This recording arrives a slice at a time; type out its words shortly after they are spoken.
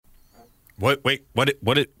Wait,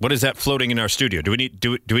 what is that floating in our studio? Do we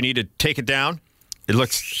need to take it down? It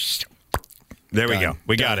looks. There we go.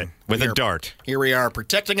 We got it with a dart. Here we are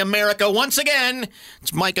protecting America once again.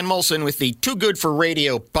 It's Mike and Molson with the Too Good for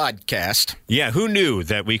Radio podcast. Yeah, who knew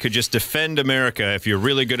that we could just defend America if you're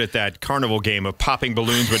really good at that carnival game of popping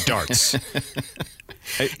balloons with darts?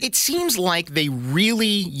 It seems like they really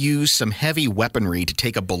use some heavy weaponry to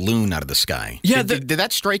take a balloon out of the sky. Yeah, did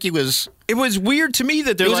that strike you as? It was weird to me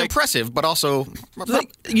that they're it was impressive, but also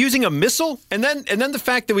like using a missile, and then the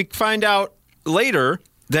fact that we find out later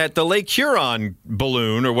that the Lake Huron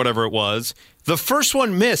balloon or whatever it was, the first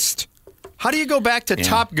one missed. How do you go back to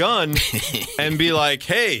Top Gun and be like,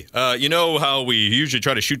 hey, you know how we usually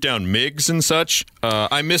try to shoot down MiGs and such?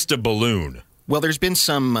 I missed a balloon. Well, there's been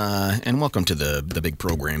some, and welcome to the big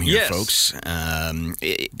program here, folks.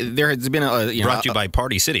 There has been brought to you by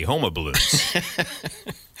Party City Homa Balloons.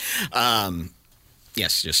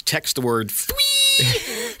 Yes, just text the word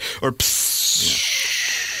or psst.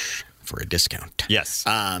 For a discount. Yes.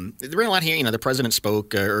 There were a lot here. The president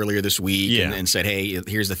spoke earlier this week and said, hey,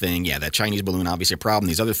 here's the thing. Yeah, that Chinese balloon, obviously a problem.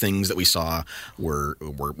 These other things that we saw were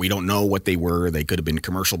we don't know what they were. They could have been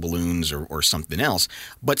commercial balloons or something else.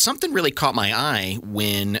 But something really caught my eye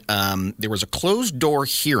when there was a closed-door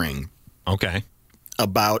hearing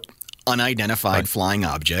about unidentified flying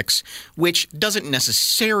objects, which doesn't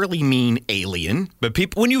necessarily mean alien. But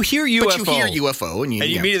when you hear UFO. But you hear UFO and you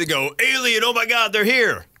immediately go, alien, oh my God, they're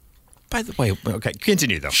here. By the way, okay,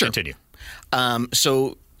 continue, though. Sure. Continue.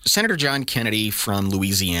 So Senator John Kennedy from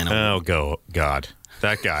Louisiana. Oh, God.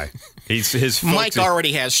 That guy. His Mike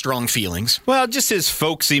already has strong feelings. Well, just his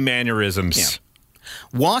folksy mannerisms.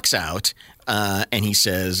 Yeah. Walks out and he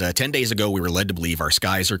says, 10 days ago we were led to believe our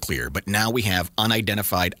skies are clear, but now we have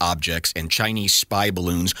unidentified objects and Chinese spy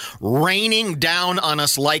balloons raining down on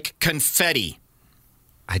us like confetti.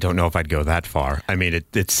 I don't know if I'd go that far. I mean,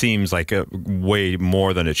 it seems like way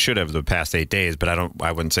more than it should have the past 8 days, but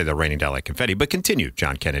I wouldn't say they're raining down like confetti. But continue,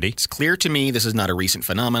 John Kennedy. It's clear to me this is not a recent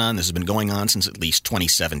phenomenon. This has been going on since at least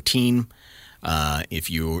 2017. If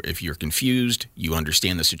you're confused, you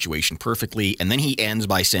understand the situation perfectly. And then he ends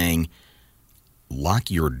by saying, lock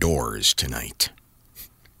your doors tonight.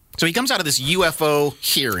 So he comes out of this UFO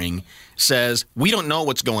hearing, says, we don't know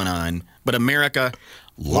what's going on, but America,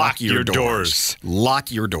 lock your doors.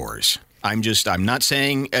 Lock your doors. I'm not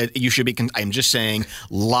saying you should be. I'm just saying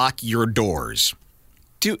lock your doors.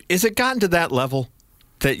 Dude, is it gotten to that level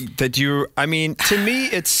that you? I mean, to me,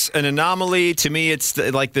 it's an anomaly. To me, it's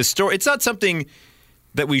like this story. It's not something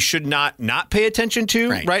that we should not pay attention to,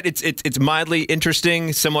 right? It's mildly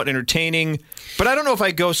interesting, somewhat entertaining, but I don't know if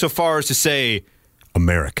I go so far as to say,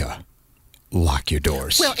 America, lock your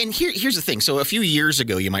doors. Well, and here's the thing. So a few years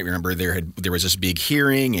ago, you might remember there was this big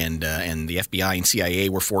hearing, and the FBI and CIA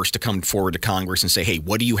were forced to come forward to Congress and say, "Hey,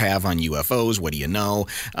 what do you have on UFOs? What do you know?"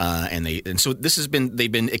 And so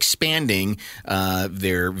they've been expanding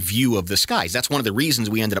their view of the skies. That's one of the reasons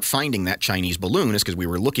we ended up finding that Chinese balloon is because we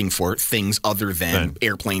were looking for things other than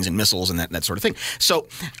airplanes and missiles and that sort of thing. So,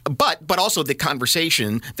 but also the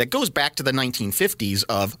conversation that goes back to the 1950s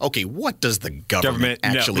of what does the government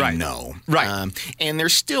actually know? Right. And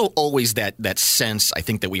there's still always that sense, I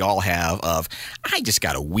think, that we all have of, I just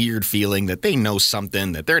got a weird feeling that they know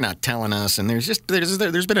something that they're not telling us. And there's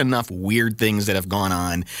been enough weird things that have gone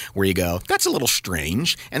on where you go, that's a little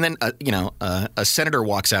strange. And then, a senator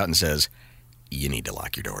walks out and says, you need to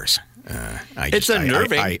lock your doors. It's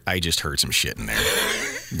unnerving. I just heard some shit in there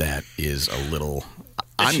that is a little,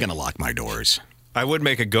 I'm going to lock my doors. I would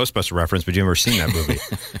make a Ghostbuster reference, but you've never seen that movie.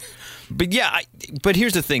 But yeah, but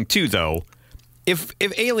here's the thing too, though. If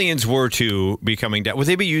aliens were to be coming down, would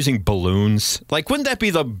they be using balloons? Like, wouldn't that be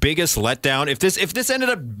the biggest letdown if this ended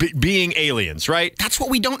up being aliens? Right? That's what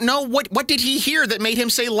we don't know. What did he hear that made him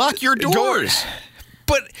say lock your doors?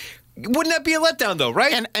 But wouldn't that be a letdown, though?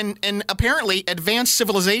 Right? And apparently, advanced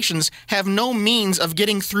civilizations have no means of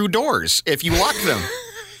getting through doors if you lock them.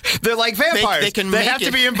 They're like vampires. They have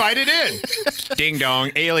to be invited in. Ding dong,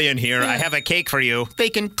 alien here. I have a cake for you. They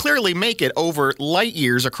can clearly make it over light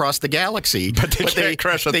years across the galaxy. But they can't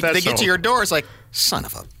crush a threshold. They get to your door. It's like, son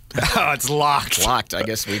of a... Oh, it's locked. It's locked. I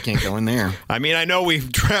guess we can't go in there. I mean, I know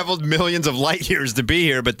we've traveled millions of light years to be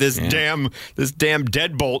here, but this damn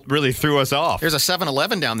deadbolt really threw us off. There's a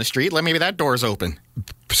 7-Eleven down the street. Maybe that door's open.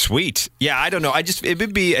 Sweet. Yeah, I don't know. It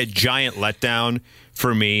would be a giant letdown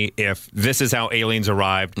for me if this is how aliens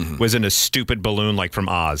arrived, was in a stupid balloon like from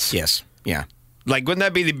Oz. Yes. Yeah. Like, wouldn't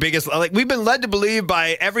that be the biggest? Like, we've been led to believe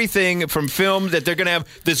by everything from film that they're going to have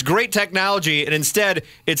this great technology, and instead,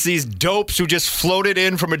 it's these dopes who just floated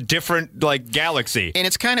in from a different galaxy. And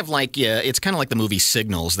it's kind of like the movie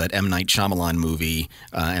Signals, that M. Night Shyamalan movie.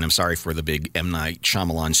 And I'm sorry for the big M. Night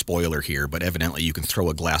Shyamalan spoiler here, but evidently you can throw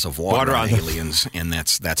a glass of water on aliens, and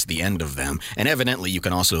that's the end of them. And evidently you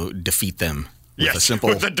can also defeat them with a simple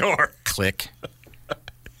with the door click.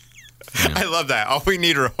 Yeah. I love that. All we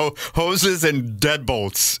need are hoses and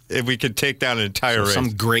deadbolts if we could take down an entire race.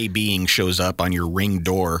 Some gray being shows up on your ring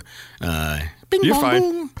door. Bing, You're bong, fine.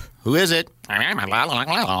 boom. Who is it?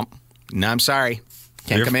 No, I'm sorry.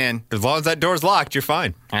 Can't come in. As long as that door's locked, you're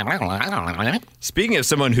fine. Speaking of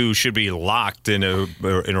someone who should be locked in a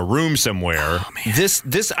room somewhere,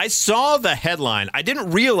 this I saw the headline. I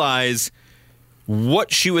didn't realize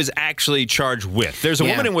what she was actually charged with. There's a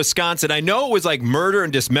woman in Wisconsin. I know it was like murder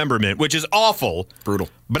and dismemberment, which is awful. Brutal.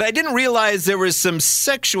 But I didn't realize there was some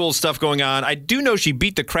sexual stuff going on. I do know she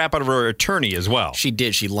beat the crap out of her attorney as well. She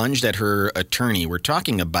did. She lunged at her attorney. We're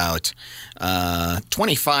talking about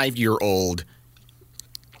 25-year-old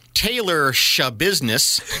Taylor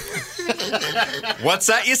Shabusiness. What's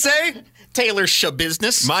that you say? Taylor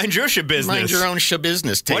Shabusiness. Mind your shabusiness. Mind your own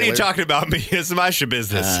shabusiness, Taylor. What are you talking about me? It's my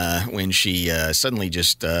shabusiness. When she suddenly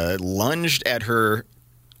just lunged at her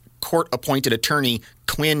court-appointed attorney,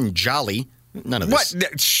 Quinn Jolly. None of this. What?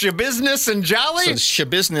 Shabusiness and Jolly? So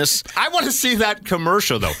Shabusiness. I want to see that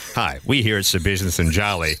commercial, though. Hi, we here at Shabusiness and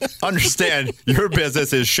Jolly understand your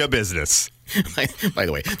business is shabusiness. By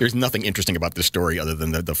the way, there's nothing interesting about this story other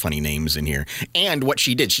than the funny names in here. And what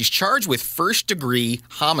she did, she's charged with first-degree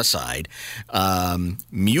homicide,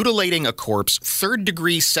 mutilating a corpse,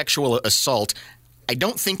 third-degree sexual assault. I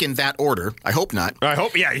don't think in that order. I hope not.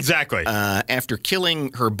 Yeah, exactly. After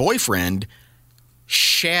killing her boyfriend,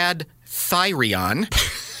 Shad Thyrion.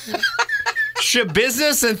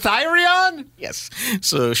 Shabusiness and Thyrion? Yes.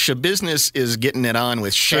 So Shabusiness is getting it on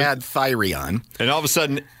with Shad Thyrion. And all of a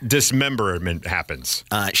sudden, dismemberment happens.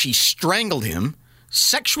 She strangled him,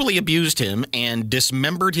 sexually abused him, and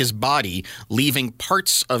dismembered his body, leaving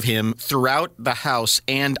parts of him throughout the house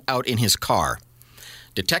and out in his car.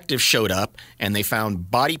 Detectives showed up, and they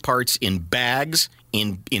found body parts in bags,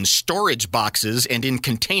 in storage boxes, and in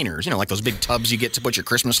containers. You know, like those big tubs you get to put your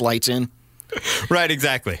Christmas lights in. Right,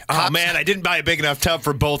 exactly. Oh, man, I didn't buy a big enough tub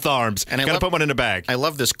for both arms. And I got to put one in a bag. I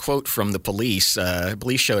love this quote from the police.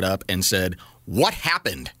 Police showed up and said, "What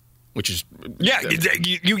happened?" Which is... Yeah,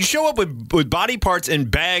 you show up with body parts in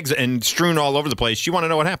bags and strewn all over the place. You want to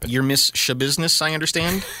know what happened. You're Miss Shabusiness, I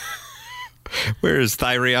understand. Where is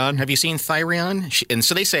Thyrion? Have you seen Thyrion? And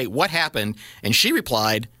so they say, "What happened?" And she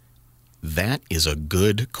replied, "That is a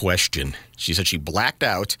good question." She said she blacked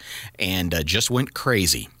out and just went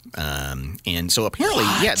crazy. And so apparently,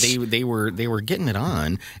 they were getting it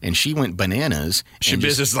on, and she went bananas.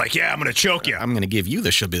 Shabusiness is like, yeah, I'm going to choke you. I'm going to give you the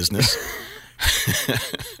shabusiness.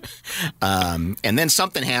 And then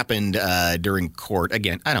something happened during court.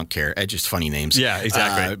 Again, I don't care. Just funny names. Yeah,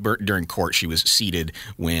 exactly. During court, she was seated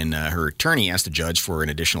when her attorney asked the judge for an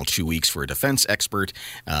additional 2 weeks for a defense expert.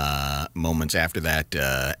 Moments after that,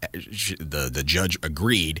 the judge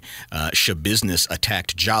agreed. Shabusiness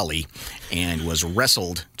attacked Jolly and was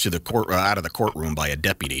wrestled to the court out of the courtroom by a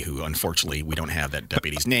deputy who, unfortunately, we don't have that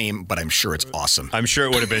deputy's name, but I'm sure it's awesome. I'm sure it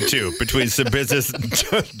would have been too between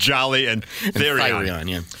Shabusiness, Jolly, and Thyrion.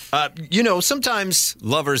 Yeah. Sometimes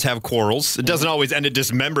lovers have quarrels. It doesn't always end in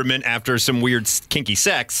dismemberment after some weird kinky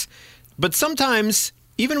sex. But sometimes,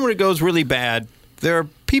 even when it goes really bad, there are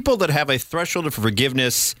people that have a threshold of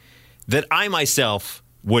forgiveness that I myself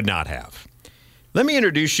would not have. Let me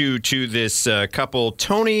introduce you to this couple,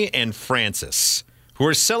 Tony and Francis, who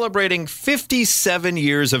are celebrating 57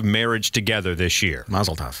 years of marriage together this year.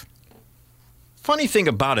 Mazel tov. Funny thing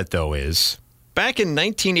about it, though, is back in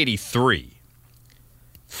 1983,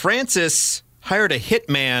 Francis hired a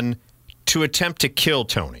hitman to attempt to kill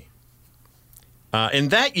Tony. In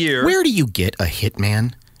that year... Where do you get a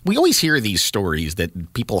hitman? We always hear these stories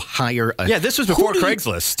that people hire a... Yeah, this was before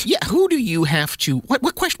Craigslist. Who do you have to...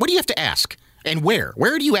 What question? What do you have to ask? And where?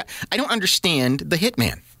 Where do you... I don't understand the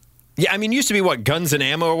hitman. Yeah, I mean, it used to be, Guns and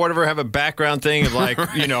Ammo or whatever, have a background thing of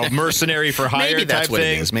mercenary for hire Maybe that's type what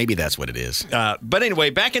thing. It is. Maybe that's what it is. But anyway,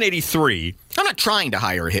 back in 83... I'm not trying to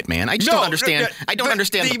hire a hitman. I just don't understand. I don't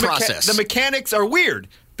understand the process. The mechanics are weird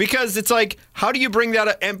because it's like, how do you bring that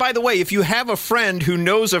up? And by the way, if you have a friend who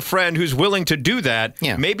knows a friend who's willing to do that,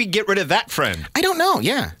 maybe get rid of that friend. I don't know.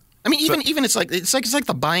 Yeah. I mean, even it's like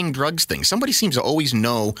the buying drugs thing. Somebody seems to always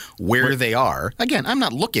know where they are. Again, I'm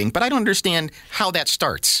not looking, but I don't understand how that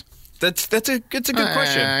starts. It's a good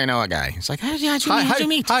question. I know a guy. It's like, how'd you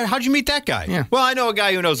meet? How'd you meet that guy? Yeah. Well, I know a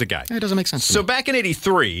guy who knows a guy. It doesn't make sense to So me. back in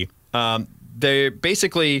 83, they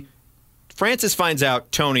basically, Frances finds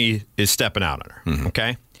out Tony is stepping out on her,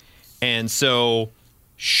 okay? And so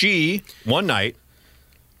she, one night,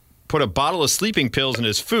 put a bottle of sleeping pills in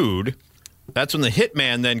his food. That's when the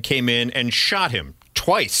hitman then came in and shot him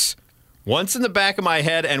twice. Once in the back of my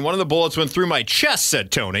head, and one of the bullets went through my chest,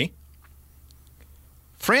 said Tony.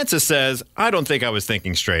 Frances says, I don't think I was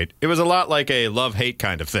thinking straight. It was a lot like a love-hate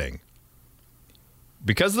kind of thing.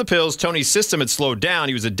 Because of the pills, Tony's system had slowed down.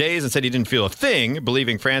 He was a daze and said he didn't feel a thing,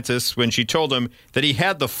 believing Frances when she told him that he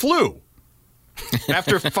had the flu.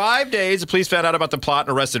 After 5 days, the police found out about the plot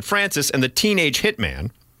and arrested Frances and the teenage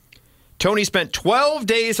hitman. Tony spent 12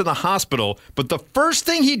 days in the hospital, but the first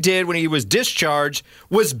thing he did when he was discharged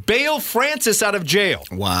was bail Frances out of jail.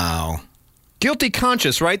 Wow. Guilty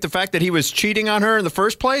conscious, right? The fact that he was cheating on her in the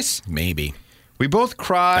first place? Maybe. We both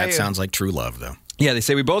cry. That sounds like true love, though. Yeah, they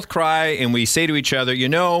say we both cry and we say to each other,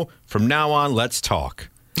 from now on, let's talk.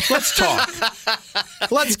 Let's talk.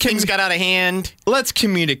 Things got out of hand. Let's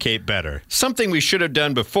communicate better. Something we should have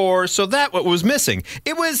done before. So that what was missing.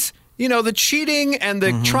 It was, the cheating and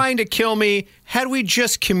the trying to kill me. Had we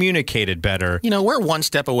just communicated better? We're one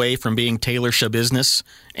step away from being Taylor Shabusiness,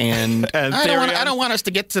 and I don't want us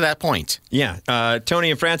to get to that point. Yeah. Tony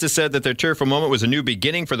and Frances said that their tearful moment was a new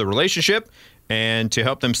beginning for the relationship, and to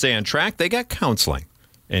help them stay on track, they got counseling.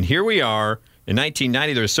 And here we are. In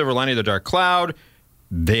 1990, there was Silver Lining of the Dark Cloud.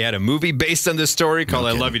 They had a movie based on this story called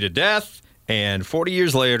I Love You to Death. And 40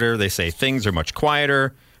 years later, they say things are much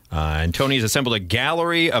quieter. And Tony's assembled a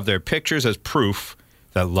gallery of their pictures as proof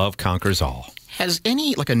that love conquers all. Has a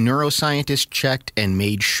neuroscientist checked and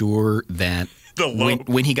made sure that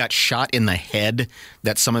when he got shot in the head,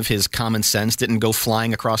 that some of his common sense didn't go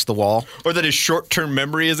flying across the wall? Or that his short-term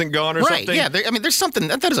memory isn't gone or something? Yeah. There's something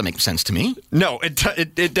that doesn't make sense to me. No,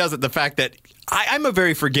 it doesn't. The fact that I'm a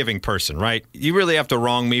very forgiving person, right? You really have to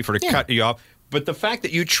wrong me to cut you off. But the fact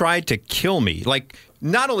that you tried to kill me, like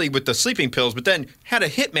not only with the sleeping pills, but then had a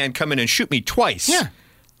hitman come in and shoot me twice. Yeah.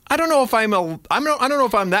 I don't know if I don't know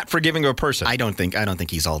if I'm that forgiving of a person. I don't think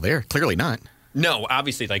he's all there. Clearly not. No,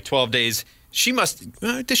 obviously, like 12 days. She must.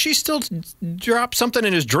 Does she still drop something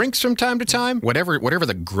in his drinks from time to time? Whatever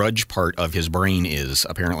the grudge part of his brain is,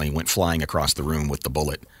 apparently went flying across the room with the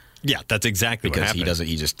bullet. Yeah, that's exactly what happened. Because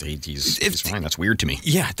he's fine. That's weird to me.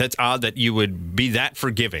 Yeah, that's odd that you would be that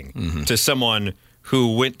forgiving to someone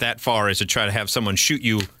who went that far as to try to have someone shoot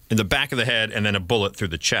you in the back of the head and then a bullet through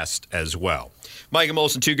the chest as well. Mike and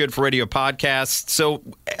Molson, Too Good for Radio podcast. So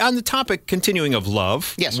on the topic, continuing of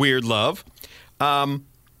love, weird love, I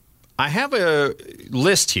have a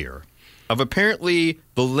list here of apparently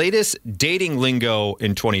the latest dating lingo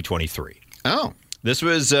in 2023. Oh. This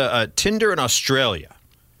was Tinder in Australia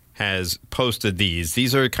has posted these.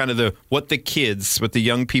 These are kind of what the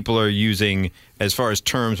young people are using as far as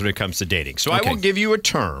terms when it comes to dating. So I will give you a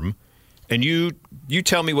term, and you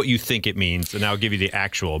tell me what you think it means, and I'll give you the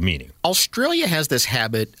actual meaning. Australia has this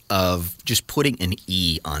habit of just putting an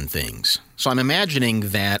E on things. So I'm imagining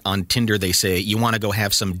that on Tinder they say, you want to go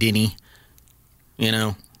have some dinny,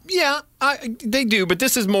 Yeah, they do, but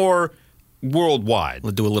this is more worldwide.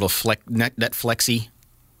 We'll do a little net flexy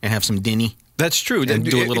and have some dinny. That's true. And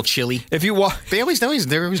do a little chili. If you they're always doing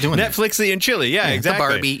Netflixy and chili. Yeah, exactly.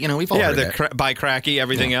 The Barbie. We've all heard that. Buy cracky,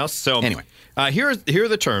 everything else. So anyway, here are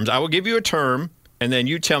the terms. I will give you a term, and then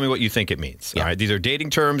you tell me what you think it means. Yeah. All right. These are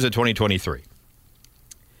dating terms of 2023.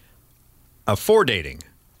 A for dating.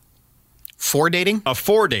 For dating. A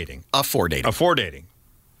for dating. A for dating. A for dating.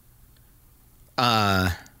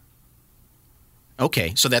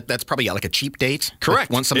 Okay, so that's probably like a cheap date?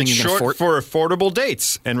 Correct. Want something it's you can short for affordable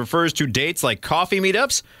dates and refers to dates like coffee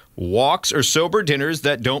meetups, walks, or sober dinners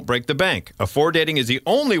that don't break the bank. A for dating is the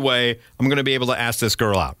only way I'm going to be able to ask this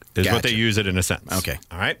girl out, is what they use it in a sentence. Okay.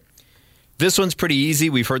 All right. This one's pretty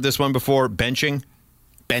easy. We've heard this one before. Benching.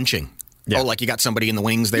 Benching. Yeah. Oh, like you got somebody in the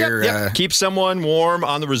wings there? Yep. Keep someone warm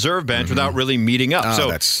on the reserve bench without really meeting up.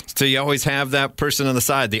 Oh, so you always have that person on the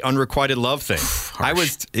side, the unrequited love thing. I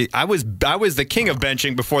was the king of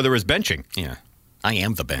benching before there was benching. Yeah. I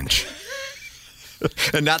am the bench.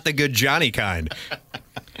 And not the good Johnny kind.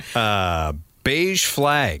 Beige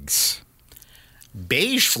flags.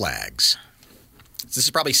 Beige flags. This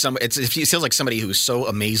is probably it feels like somebody who's so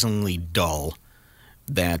amazingly dull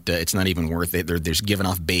that it's not even worth it. They're just giving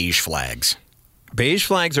off beige flags. Beige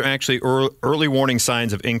flags are actually early warning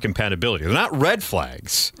signs of incompatibility. They're not red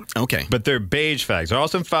flags. Okay. But they're beige flags. They're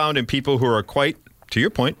often found in people who are quite, to your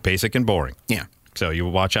point, basic and boring. Yeah. So you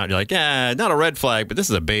watch out and you're like, not a red flag, but this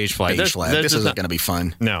is a beige flag. Beige flag. This isn't going to be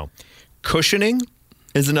fun. No. Cushioning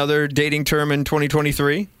is another dating term in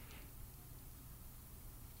 2023.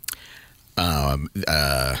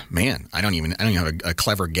 Man, I don't even have a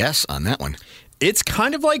clever guess on that one. It's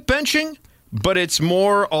kind of like benching, but it's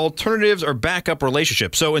more alternatives or backup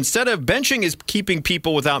relationships. So instead of benching is keeping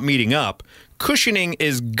people without meeting up, cushioning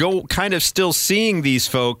is kind of still seeing these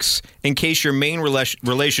folks in case your main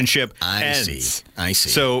relationship ends. I see.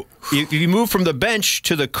 So if you move from the bench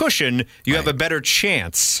to the cushion, you have a better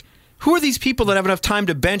chance. Who are these people that have enough time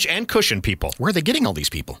to bench and cushion people? Where are they getting all these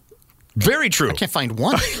people? Very true. I can't find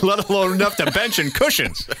one. Let alone enough to bench and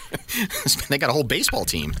cushion. They got a whole baseball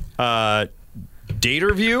team.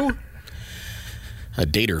 Daterview? A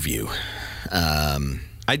Daterview.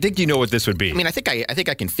 I think you know what this would be. I mean, I think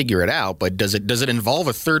I can figure it out, but does it involve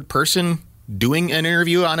a third person doing an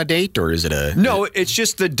interview on a date, or is it a... No, it's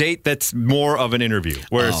just the date that's more of an interview,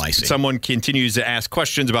 where someone continues to ask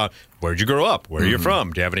questions about where'd you grow up, where are you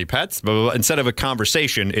from, do you have any pets, blah, blah, blah. Instead of a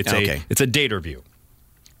conversation, it's a date review.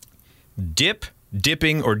 Dip,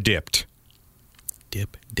 dipping, or dipped.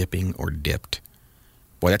 Dip, dipping, or dipped.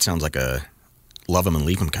 Boy, that sounds like a love him and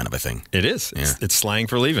leave him kind of a thing. It is. Yeah. It's slang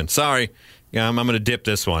for leaving. Sorry, I'm going to dip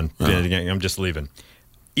this one. I'm just leaving.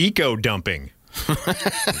 Eco dumping.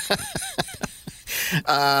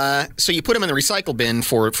 So you put them in the recycle bin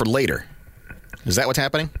for later. Is that what's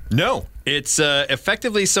happening? No. It's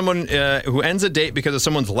effectively someone who ends a date because of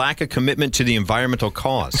someone's lack of commitment to the environmental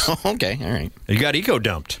cause. Okay, all right. You got eco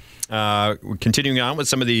dumped. Continuing on with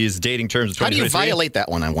some of these dating terms. How do you violate that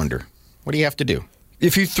one, I wonder? What do you have to do?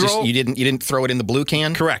 If you throw... you didn't throw it in the blue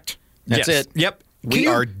can? Correct. That's it? Yep. We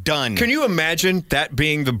are done. Can you imagine that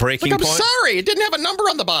being the breaking point? I'm sorry. It didn't have a number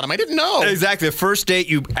on the bottom. I didn't know. Exactly. The first date,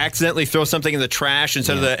 you accidentally throw something in the trash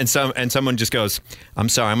instead of and someone just goes, "I'm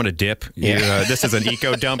sorry, I'm going to dip. This is an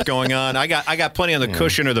eco dump going on. I got plenty on the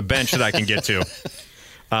cushion or the bench that I can get to."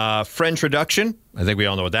 Friendtroduction. I think we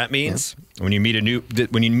all know what that means. Yeah. When you meet a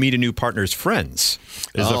new partner's friends,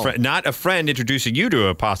 not a friend introducing you to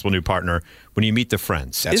a possible new partner. When you meet the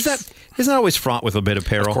friends, isn't that always fraught with a bit of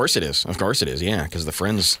peril? Of course it is. Yeah, because the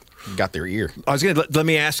friends got their ear. Let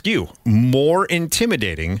me ask you: more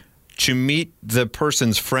intimidating to meet the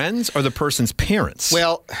person's friends or the person's parents?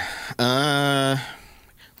 Well, probably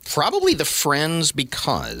the friends,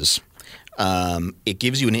 because it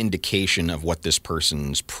gives you an indication of what this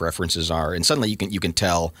person's preferences are, and suddenly you can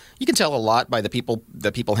tell a lot by the people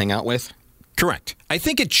that people hang out with. Correct. I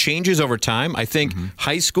think it changes over time. I think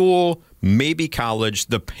high school, maybe college,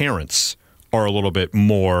 the parents are a little bit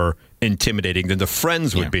more intimidating than the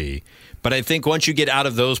friends would be. But I think once you get out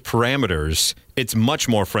of those parameters, it's much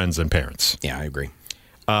more friends than parents. Yeah, I agree.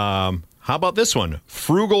 How about this one?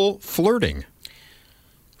 Frugal flirting.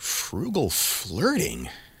 Frugal flirting?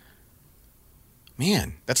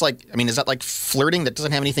 Man, that's like, is that like flirting that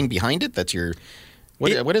doesn't have anything behind it? That's your...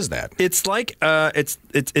 What is that? It's like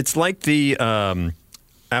it's like the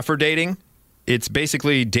after dating. It's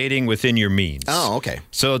basically dating within your means. Oh, okay.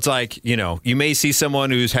 So it's like, you may see someone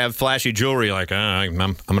who's have flashy jewelry, like I'm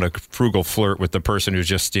going to frugal flirt with the person who's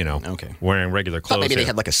just wearing regular clothes. Maybe they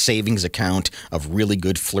had like a savings account of really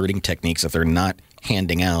good flirting techniques that they're not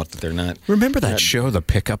handing out. That they're not. Remember that show, The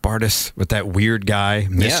Pickup Artist, with that weird guy,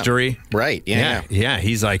 Mystery? Yeah, right. Yeah.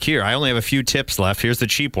 He's like, here, I only have a few tips left. Here's the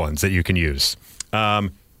cheap ones that you can use.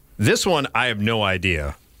 This one, I have no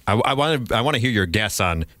idea. I want to hear your guess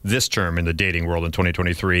on this term in the dating world in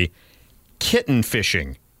 2023. Kitten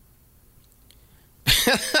fishing.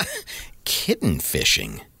 Kitten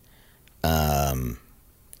fishing. My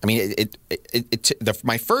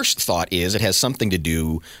first thought is it has something to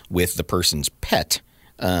do with the person's pet,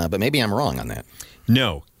 but maybe I'm wrong on that.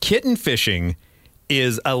 No, kitten fishing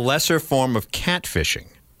is a lesser form of catfishing.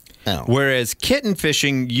 Oh. Whereas kitten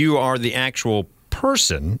fishing, you are the actual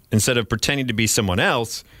person instead of pretending to be someone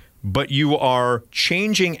else, but you are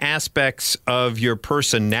changing aspects of your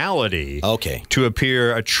personality to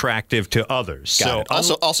appear attractive to others. Got it.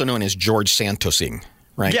 Also known as George Santosing,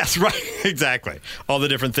 right? Yes, right. Exactly. All the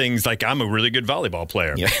different things, like I'm a really good volleyball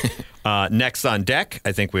player. Yeah. Next on deck,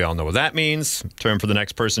 I think we all know what that means. Term for the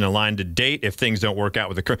next person in line to date if things don't work out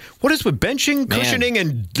with the current. What is with benching, cushioning,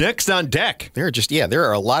 and next on deck? There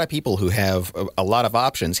are a lot of people who have a lot of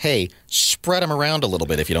options. Hey, spread them around a little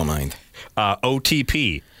bit if you don't mind.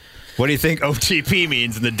 OTP. What do you think OTP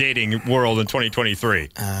means in the dating world in 2023?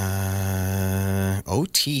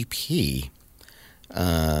 OTP.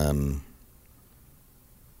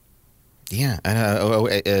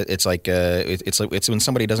 It's when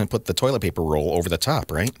somebody doesn't put the toilet paper roll over the top,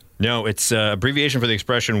 right? No, it's abbreviation for the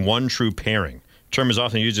expression one true pairing. Term is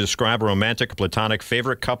often used to describe a romantic or platonic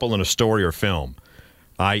favorite couple in a story or film,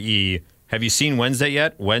 i.e., Have you seen Wednesday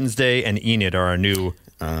yet? Wednesday and Enid are our new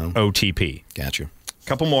OTP. Gotcha.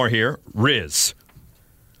 Couple more here. Riz.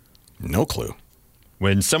 No clue.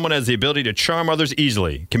 When someone has the ability to charm others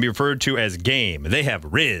easily, can be referred to as game. They have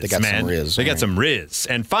Riz, They got man. some Riz. They got some Riz.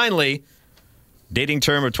 And finally, dating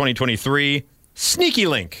term of 2023, sneaky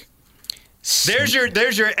link. There's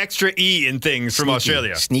your extra E in things from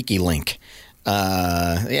Australia. Sneaky link.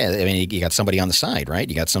 Yeah, I mean, you got somebody on the side, right?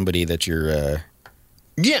 You got somebody that you're...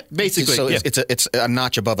 Yeah, basically. So yeah. it's a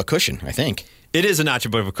notch above a cushion, I think. It is a notch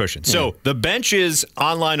above a cushion. So the bench is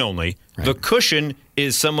online only. Right. The cushion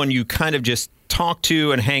is someone you kind of just talk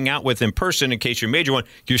to and hang out with in person in case you're a major one.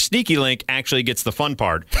 Your sneaky link actually gets the fun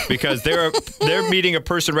part because they're meeting a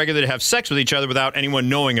person regularly to have sex with each other without anyone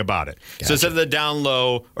knowing about it. Gotcha. So instead of the down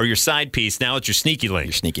low or your side piece, now it's your sneaky link.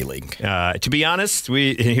 Your sneaky link. To be honest,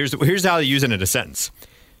 here's how I use it in a sentence.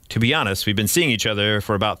 To be honest, we've been seeing each other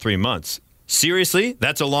for about 3 months. Seriously,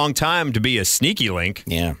 that's a long time to be a sneaky link.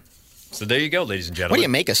 Yeah. So there you go, ladies and gentlemen. What do you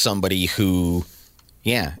make of somebody who,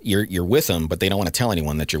 you're with them, but they don't want to tell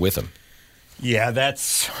anyone that you're with them? Yeah,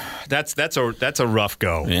 that's a rough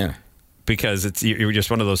go. Yeah. Because you're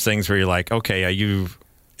just one of those things where you're like, okay,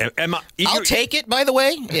 I'll take it, by the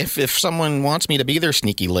way, if someone wants me to be their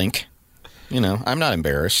sneaky link. I'm not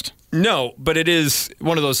embarrassed. No, but it is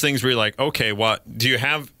one of those things where you're like, okay, what do you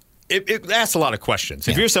have? It asks a lot of questions.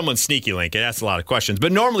 If you're someone's sneaky link, it asks a lot of questions.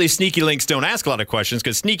 But normally sneaky links don't ask a lot of questions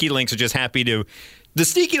because sneaky links are just happy to. The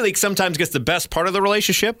sneaky link sometimes gets the best part of the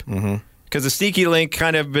relationship. Mm-hmm. Because the sneaky link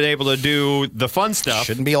kind of been able to do the fun stuff.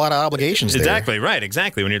 Shouldn't be a lot of obligations Exactly, there. right,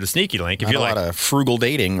 exactly. When you're the sneaky link. Not a lot of frugal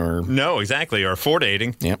dating or... No, exactly, or for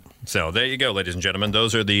dating. Yep. So there you go, ladies and gentlemen.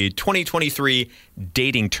 Those are the 2023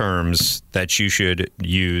 dating terms that you should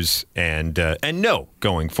use and know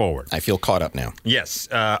going forward. I feel caught up now. Yes.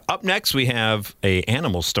 Up next, we have an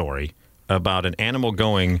animal story about an animal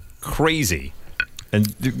going crazy.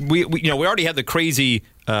 And we already had the crazy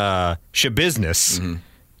shabusiness. Mm-hmm.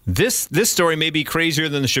 This story may be crazier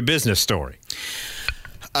than the shabusiness story.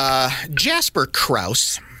 Jasper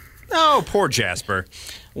Krause. Oh, poor Jasper.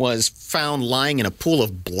 Was found lying in a pool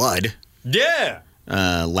of blood. Yeah.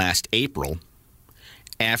 Last April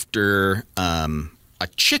after a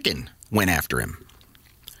chicken went after him.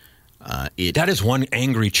 That is one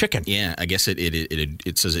angry chicken. Yeah, I guess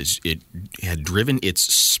it says it had driven its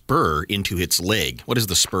spur into its leg. What is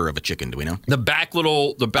the spur of a chicken? Do we know? The back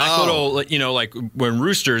little, like when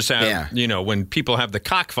roosters have, when people have the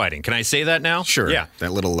cockfighting. Can I say that now? Sure. Yeah.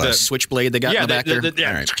 That little switchblade they got in the back there? Yeah,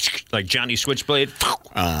 all right. Like Johnny Switchblade.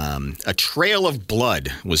 A trail of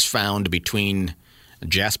blood was found between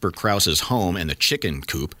Jasper Krause's home and the chicken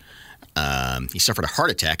coop. He suffered a heart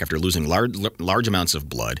attack after losing large amounts of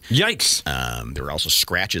blood. Yikes! There were also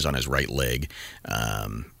scratches on his right leg.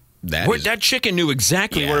 That chicken knew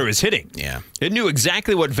exactly where it was hitting. Yeah, it knew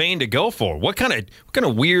exactly what vein to go for. What kind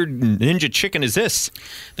of weird ninja chicken is this?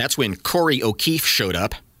 That's when Corey O'Keefe showed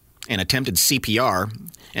up and attempted CPR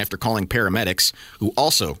after calling paramedics, who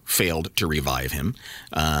also failed to revive him.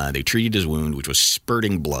 They treated his wound, which was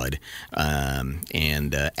spurting blood,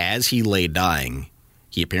 and as he lay dying.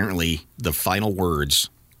 He apparently, the final words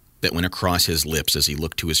that went across his lips as he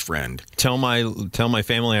looked to his friend. Tell my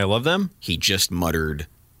family I love them? He just muttered,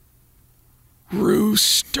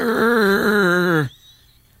 "Rooster."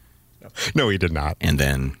 No, he did not. And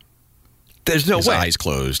then there's no his way. eyes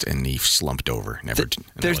closed and he slumped over. That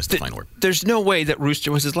was the final word. There's no way that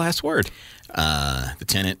rooster was his last word. The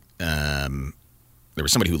tenant... There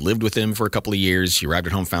was somebody who lived with him for a couple of years. He arrived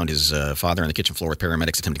at home, found his father on the kitchen floor with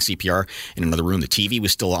paramedics attempting CPR. In another room, the TV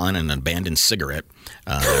was still on and an abandoned cigarette.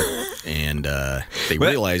 And they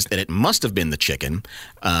realized that it must have been the chicken.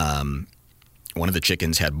 One of the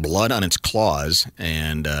chickens had blood on its claws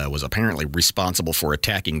and was apparently responsible for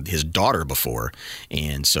attacking his daughter before.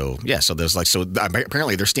 And so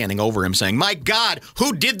apparently they're standing over him saying, "My God,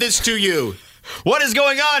 who did this to you? What is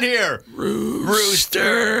going on here?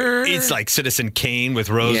 Rooster." It's like Citizen Kane with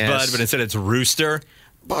Rosebud, but instead it's Rooster.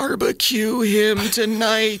 "Barbecue him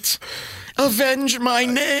tonight. Avenge my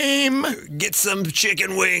name. Get some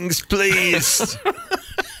chicken wings, please."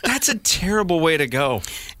 That's a terrible way to go.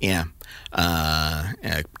 Yeah.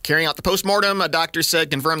 Carrying out the postmortem, a doctor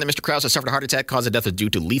confirmed that Mr. Krause had suffered a heart attack, cause of death due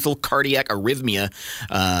to lethal cardiac arrhythmia,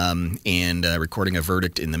 and recording a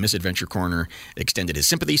verdict in the Misadventure Corner, extended his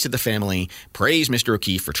sympathies to the family, praised Mr.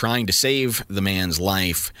 O'Keefe for trying to save the man's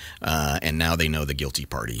life, and now they know the guilty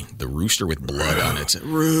party, the rooster with blood on it.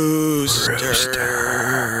 Rooster.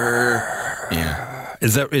 Yeah.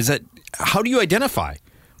 Is that? How do you identify?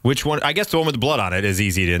 Which one? I guess the one with the blood on it is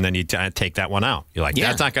easy to, and then you take that one out. You're like,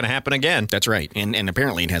 that's not going to happen again. That's right. And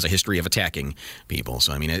apparently it has a history of attacking people.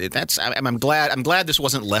 So, I mean, I'm glad this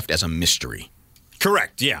wasn't left as a mystery.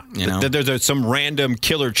 Correct, yeah. There's some random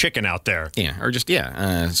killer chicken out there. Yeah, or just,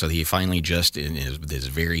 so he finally just, in his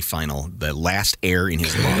very final, the last air in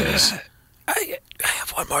his lungs. I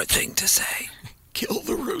have one more thing to say. Kill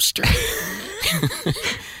the rooster.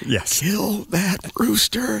 Yes. Kill that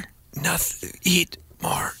rooster. Eat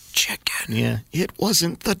more chicken. Yeah. It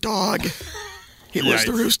wasn't the dog. It was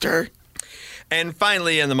the rooster. And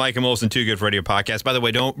finally, in the Mike and Molson Too Good for Radio podcast, by the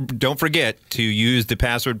way, don't forget to use the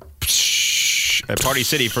password at Party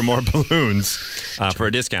City for more balloons for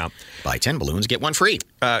a discount. Buy 10 balloons, get one free.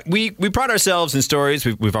 We pride ourselves in stories.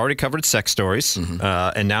 We've already covered sex stories.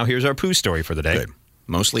 And now here's our poo story for the day. Good.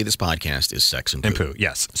 Mostly this podcast is sex and poo. And poo,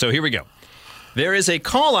 yes. So here we go. There is a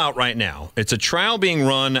call out right now. It's a trial being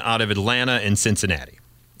run out of Atlanta and Cincinnati.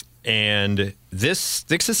 And this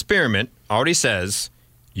experiment already says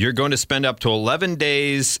you're going to spend up to 11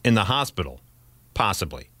 days in the hospital,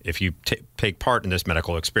 possibly, if you take part in this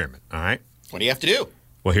medical experiment. All right? What do you have to do?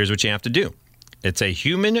 Well, here's what you have to do. It's a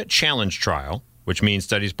human challenge trial, which means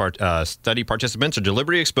study participants are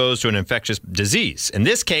deliberately exposed to an infectious disease. In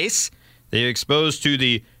this case, they're exposed to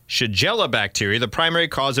the Shigella bacteria, the primary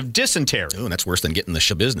cause of dysentery. Oh, that's worse than getting the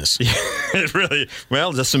shabusiness. It really,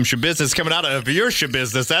 well, there's some shabusiness coming out of your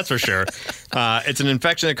shabusiness, that's for sure. It's an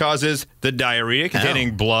infection that causes the diarrhea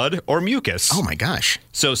containing blood or mucus. Oh, my gosh.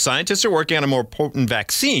 So scientists are working on a more potent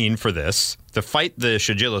vaccine for this to fight the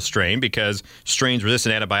Shigella strain because strains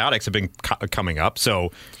resistant antibiotics have been coming up.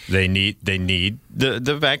 So they need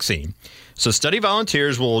the vaccine. So study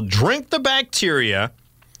volunteers will drink the bacteria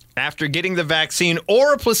after getting the vaccine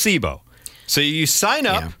or a placebo. So you sign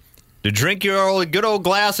up to drink your good old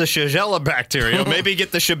glass of Shigella bacteria, maybe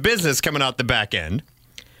get the shabusiness coming out the back end.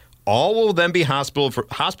 All will then be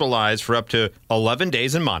hospitalized for up to 11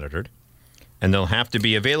 days and monitored. And they'll have to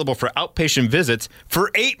be available for outpatient visits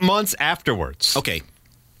for 8 months afterwards. Okay.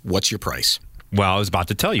 What's your price? Well, I was about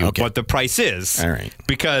to tell you what the price is. All right.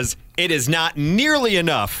 Because it is not nearly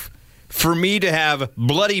enough for me to have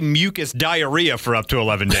bloody mucus diarrhea for up to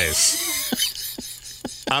 11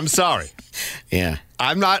 days. I'm sorry. Yeah.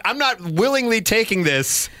 I'm not willingly taking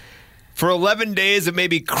this for 11 days of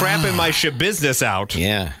maybe crapping my shabusiness out.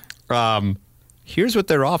 Yeah. Here's what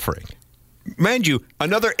they're offering. Mind you,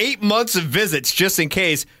 another 8 months of visits just in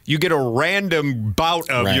case you get a random bout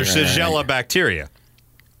of your Shigella bacteria.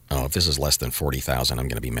 Oh, if this is less than $40,000, I'm going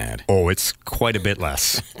to be mad. Oh, it's quite a bit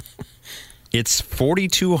less. It's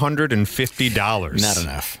 $4,250. Not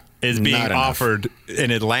enough. Is being offered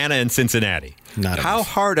in Atlanta and Cincinnati. Not How enough.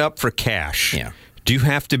 hard up for cash do you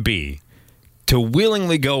have to be to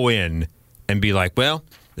willingly go in and be like, well,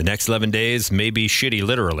 the next 11 days may be shitty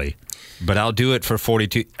literally, but I'll do it for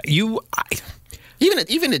 42.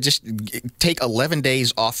 Even to just take 11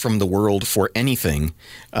 days off from the world for anything,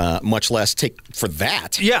 much less take for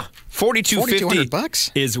that. Yeah,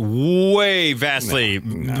 $4,250 is way vastly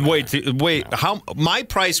way. How my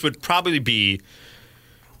price would probably be?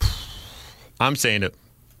 I'm saying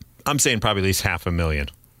probably at least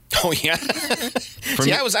 $500,000. Oh yeah.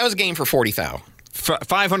 See, I was game for 40,000.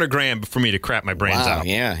 $500,000 for me to crap my brains out.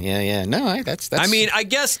 Yeah. No, that's. I mean, I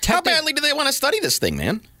guess. How badly do they want to study this thing,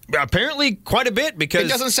 man? Apparently, quite a bit because it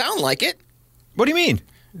doesn't sound like it. What do you mean?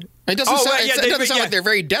 It doesn't sound like they're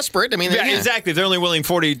very desperate. I mean, exactly. They're only willing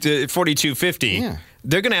 $4,250. Yeah.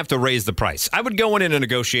 They're going to have to raise the price. I would go in and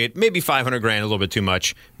negotiate maybe $500,000, a little bit too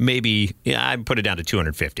much. Maybe I'd put it down to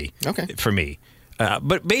 $250. Okay, for me.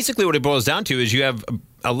 But basically, what it boils down to is you have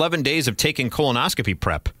 11 days of taking colonoscopy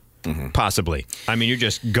prep, possibly. I mean, you're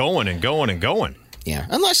just going and going and going. Yeah,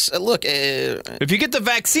 unless look, if you get the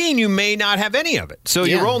vaccine, you may not have any of it. So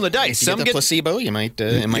you're rolling the dice. If you get the placebo, you might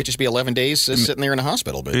it might just be 11 days sitting there in a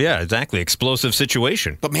hospital. But yeah, exactly, explosive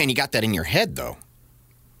situation. But man, you got that in your head though.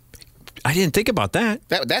 I didn't think about that.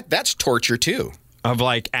 That's torture too. Of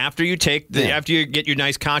like after you after you get your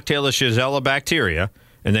nice cocktail of Shigella bacteria,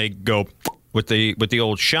 and they go with the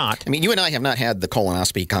old shot. I mean, you and I have not had the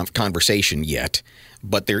colonoscopy conversation yet,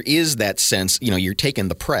 but there is that sense, you're taking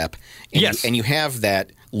the prep, and you have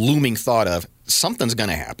that looming thought of something's going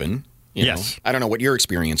to happen. You know? I don't know what your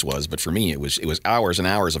experience was, but for me, it was hours and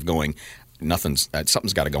hours of going, something's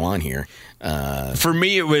got to go on here. For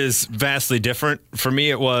me, it was vastly different. For me,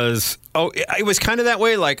 it was kind of that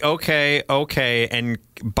way, like, okay, and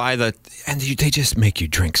they just make you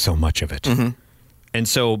drink so much of it. Mm-hmm. And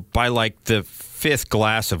so by like the fifth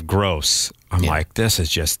glass of gross, I'm like, this is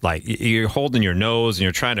just like you're holding your nose and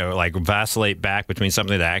you're trying to like vacillate back between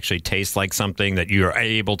something that actually tastes like something that you're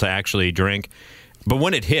able to actually drink. But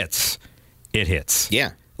when it hits, it hits.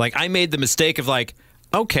 Yeah. Like, I made the mistake of like,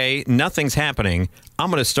 okay, nothing's happening. I'm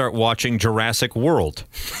going to start watching Jurassic World.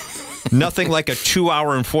 Nothing like a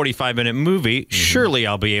 2-hour and 45-minute movie. Surely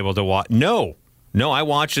I'll be able to watch. No, I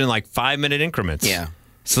watch it in like 5-minute increments. Yeah.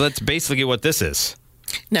 So that's basically what this is.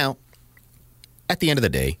 Now, at the end of the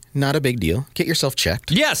day, not a big deal. Get yourself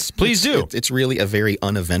checked. Yes, please do. It's really a very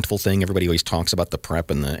uneventful thing. Everybody always talks about the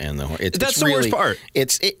prep and the. That's the worst part.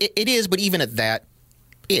 It is, but even at that,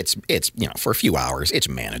 it's for a few hours, it's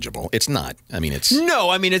manageable. It's not. I mean, it's no.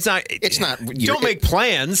 I mean, it's not. It's not. Don't make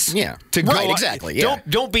plans. Yeah. To go. Right. Exactly. Yeah.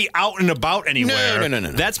 Don't be out and about anywhere.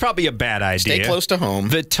 No. That's probably a bad idea. Stay close to home.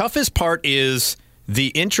 The toughest part is the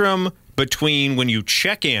interim between when you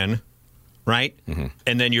check in, right? Mm-hmm.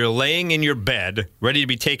 And then you're laying in your bed, ready to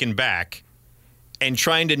be taken back, and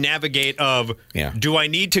trying to navigate do I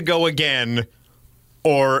need to go again,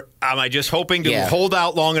 or am I just hoping to hold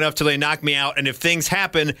out long enough till they knock me out? And if things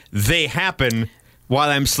happen, they happen while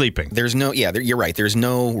I'm sleeping. You're right. There's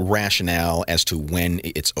no rationale as to when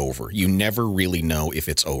it's over. You never really know if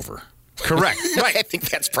it's over. Correct. Right. I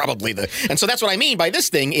think that's probably and so that's what I mean by this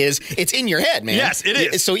thing is it's in your head, man. Yes, it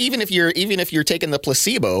is. So even if you're taking the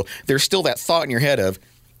placebo, there's still that thought in your head of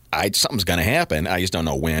something's going to happen. I just don't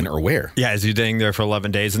know when or where. Yeah, as you're staying there for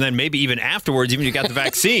 11 days, and then maybe even afterwards, even if you got the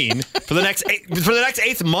vaccine for the next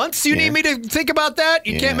 8 months, you need me to think about that.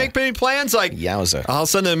 You can't make any plans. Like, yowza! All of a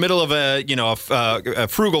sudden, in the middle of a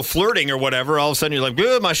frugal flirting or whatever, all of a sudden you're like,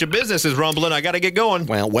 "Good, my business is rumbling. I got to get going."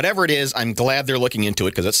 Well, whatever it is, I'm glad they're looking into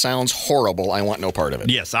it because it sounds horrible. I want no part of it.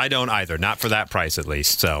 Yes, I don't either. Not for that price, at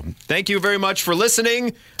least. So, thank you very much for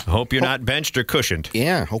listening. I hope you're not benched or cushioned.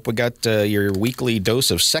 Yeah, hope we got your weekly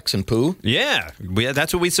dose of sex and poo. Yeah,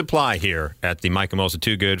 that's what we supply here at the Mike and Molson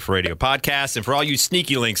Too Good for Radio podcast. And for all you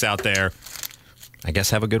sneaky links out there, I guess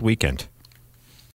have a good weekend.